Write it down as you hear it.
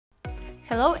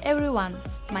Hello everyone,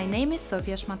 my name is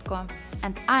Sofia Shmatko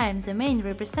and I am the main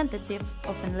representative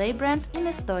of InLei brand in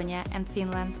Estonia and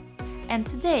Finland. And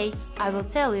today I will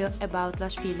tell you about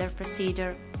lash filler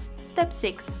procedure. Step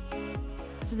 6.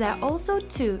 There are also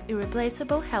two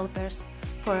irreplaceable helpers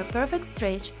for a perfect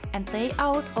stretch and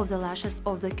layout of the lashes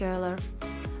of the curler.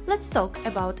 Let's talk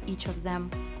about each of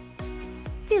them.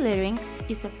 Fillering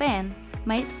is a pen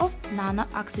made of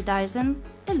nano-oxidizing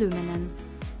aluminum.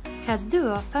 Has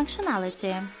duo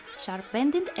functionality, sharp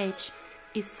bending edge,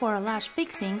 is for lash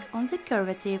fixing on the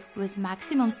curvative with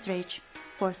maximum stretch,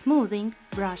 for smoothing,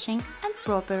 brushing and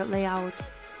proper layout.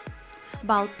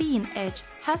 Ball peen edge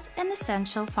has an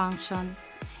essential function: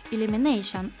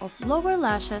 elimination of lower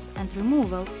lashes and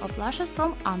removal of lashes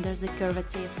from under the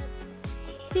curvative.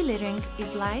 Fillering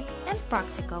is light and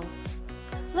practical.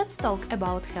 Let's talk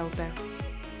about helper.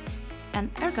 An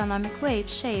ergonomic wave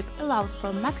shape allows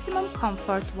for maximum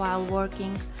comfort while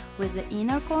working with the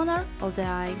inner corner of the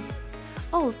eye.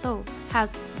 Also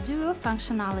has duo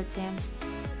functionality.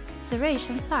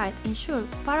 Serration side ensures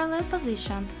parallel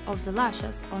position of the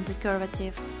lashes on the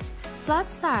curvative. Flat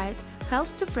side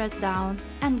helps to press down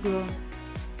and groom.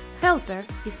 Helper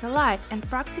is a light and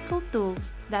practical tool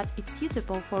that is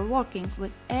suitable for working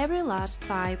with every lash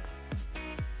type.